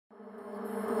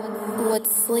But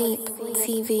Sleep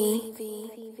TV.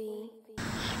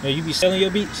 Yeah, you be selling your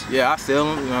beats? Yeah, I sell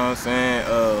them, you know what I'm saying?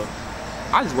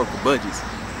 I just work with budgets.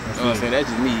 You know what I'm saying? That's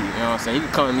just me, you know what I'm saying? You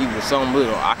can come to me with something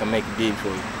little, I can make it big for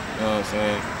you. You know what I'm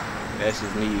saying? That's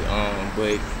just me.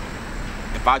 But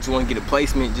if I just want to get a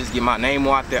placement, just get my name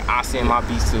out there, I send my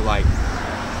beats to like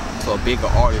to a bigger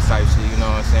artist type shit, you know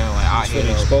what I'm saying? Like I hit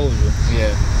up. Exposure. Yeah,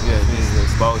 just the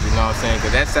exposure, you know what I'm saying?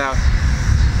 Cause that's how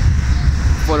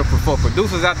for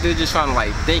producers out there just trying to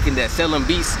like thinking that selling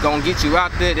beats gonna get you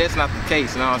out there, that's not the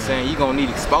case, you know what I'm saying? You gonna need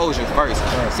exposure first.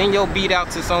 Send your beat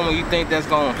out to someone you think that's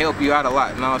gonna help you out a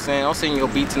lot, you know what I'm saying? Don't send your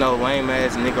beat to no lame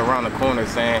ass nigga around the corner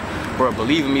saying, bro,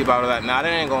 believe in me about that. Nah,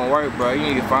 that ain't gonna work, bro.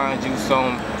 You need to find you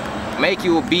some, make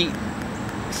you a beat,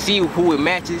 see who it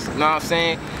matches, you know what I'm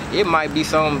saying? It might be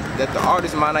something that the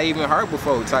artist might not even heard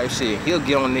before type shit. He'll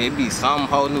get on there, it be something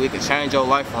whole new, it could change your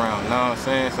life around, you know what I'm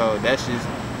saying? So that's just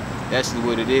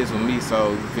what it is with me,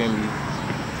 so you feel me?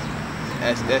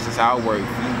 That's just how it works.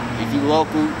 If you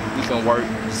local, we can work,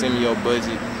 send me your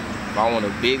budget. If I want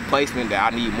a big placement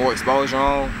that I need more exposure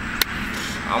on,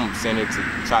 I'm gonna send it to,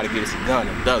 try to get it to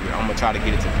Gunna, Duggar. I'm gonna try to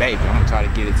get it to Baby. I'm gonna try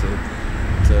to get it to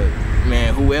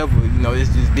man, whoever, you know, it's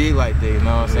just big like that, you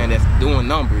know what I'm saying? That's doing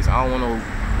numbers. I don't want no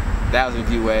 1,000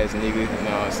 view ass nigga, you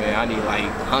know what I'm saying? I need like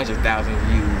 100,000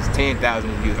 views,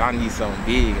 10,000 views. I need something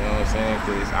big, you know what I'm saying?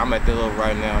 Cause I'm at the level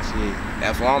right now, shit.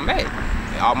 That's where I'm at.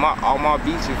 And all my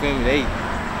beats, you feel me?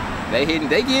 They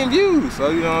getting views.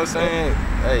 So you know what I'm saying?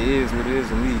 That is what it is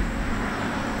for me.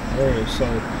 Alright, so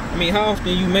I mean, how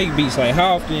often you make beats? Like,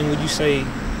 how often would you say?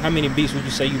 How many beats would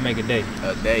you say you make a day?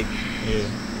 A day. Yeah.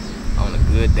 On a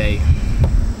good day.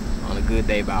 On a good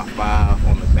day, about 5.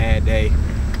 On a bad day,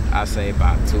 I say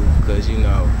about 2, because you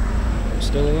know,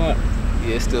 still a lot.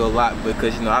 Yeah, it's still a lot,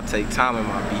 because you know, I take time in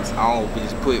my beats. I don't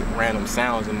just put random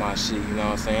sounds in my shit, you know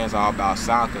what I'm saying? It's all about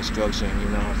sound construction, you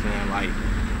know what I'm saying? Like,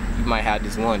 you might have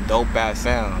this one dope ass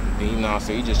sound, then, you know what I'm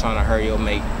saying? You just trying to hurry up,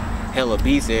 make hella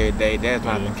beats every day. That's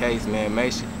not the case, man.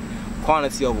 Make sure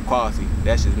quantity over quality.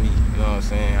 That's just me, you know what I'm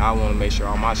saying? I want to make sure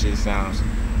all my shit sounds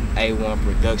A1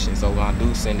 production, so when I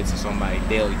do send it to somebody,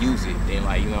 they'll use it. Then,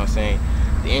 like, you know what I'm saying?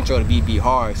 The intro to be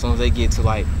hard. As soon as they get to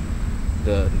like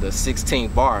the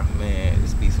 16th bar, man,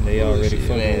 this be some bullshit,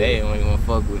 man. They don't even want to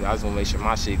fuck with it. I just want to make sure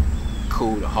my shit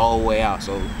cool the whole way out.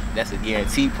 So that's a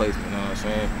guaranteed placement, you know what I'm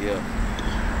saying? Yeah.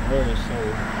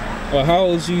 So, well, how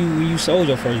old was you when you sold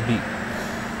your first beat?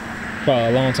 Probably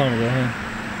a long time ago, huh?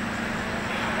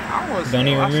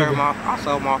 I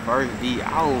sold my first beat.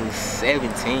 I was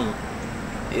 17.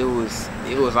 It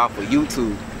was off of YouTube.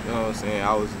 You know what I'm saying?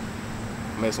 I was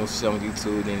messing with shit on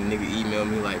YouTube, then the nigga emailed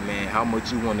me like, man, how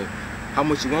much you want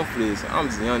for this? I'm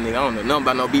just a young nigga, I don't know nothing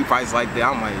about no beat price like that.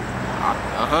 I'm like,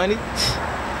 100?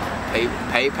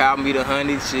 PayPal me the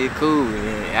 100, shit, cool.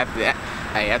 And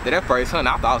after that first 100,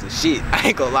 I thought it was a shit. I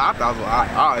ain't gonna lie, I thought it was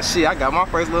like, oh shit, I got my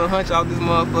first little hunch off this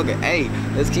motherfucker. Hey,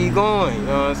 let's keep going, you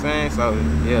know what I'm saying? So,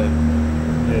 yeah.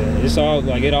 Yeah, it's all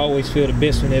like, it always feel the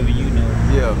best whenever you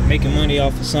know making money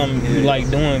off of something you like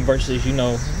doing versus, you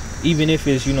know, even if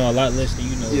it's, you know, a lot less than,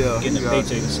 you know, getting a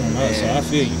paycheck or something else. So I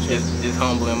feel you, just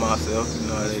humbling myself,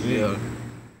 you know,